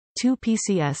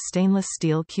2PCS Stainless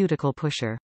Steel Cuticle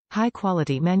Pusher. High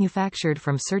quality, manufactured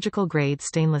from surgical grade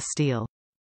stainless steel.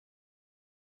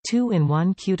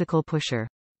 2-in-1 Cuticle Pusher.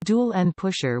 Dual-end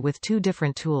pusher with 2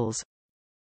 different tools.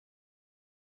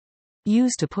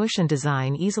 Used to push and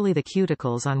design easily the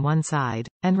cuticles on one side,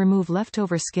 and remove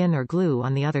leftover skin or glue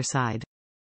on the other side.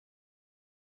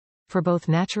 For both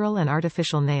natural and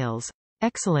artificial nails.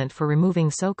 Excellent for removing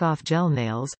soak-off gel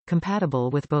nails,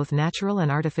 compatible with both natural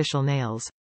and artificial nails.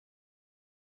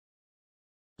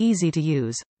 Easy to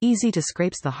use. Easy to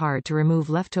scrapes the hard to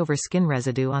remove leftover skin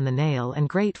residue on the nail and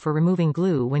great for removing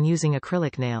glue when using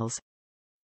acrylic nails.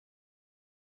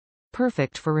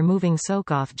 Perfect for removing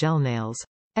soak-off gel nails.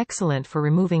 Excellent for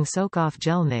removing soak-off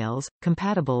gel nails,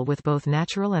 compatible with both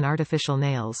natural and artificial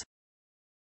nails.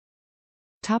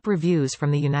 Top reviews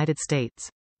from the United States.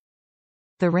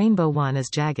 The Rainbow one is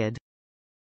jagged.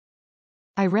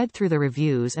 I read through the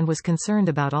reviews and was concerned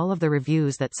about all of the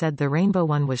reviews that said the Rainbow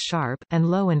one was sharp, and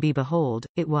lo and behold,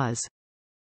 it was.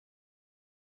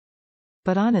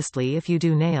 But honestly, if you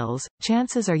do nails,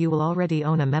 chances are you will already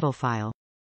own a metal file.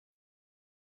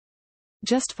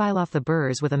 Just file off the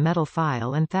burrs with a metal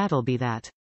file and that'll be that.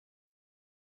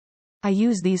 I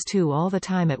use these two all the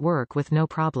time at work with no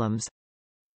problems.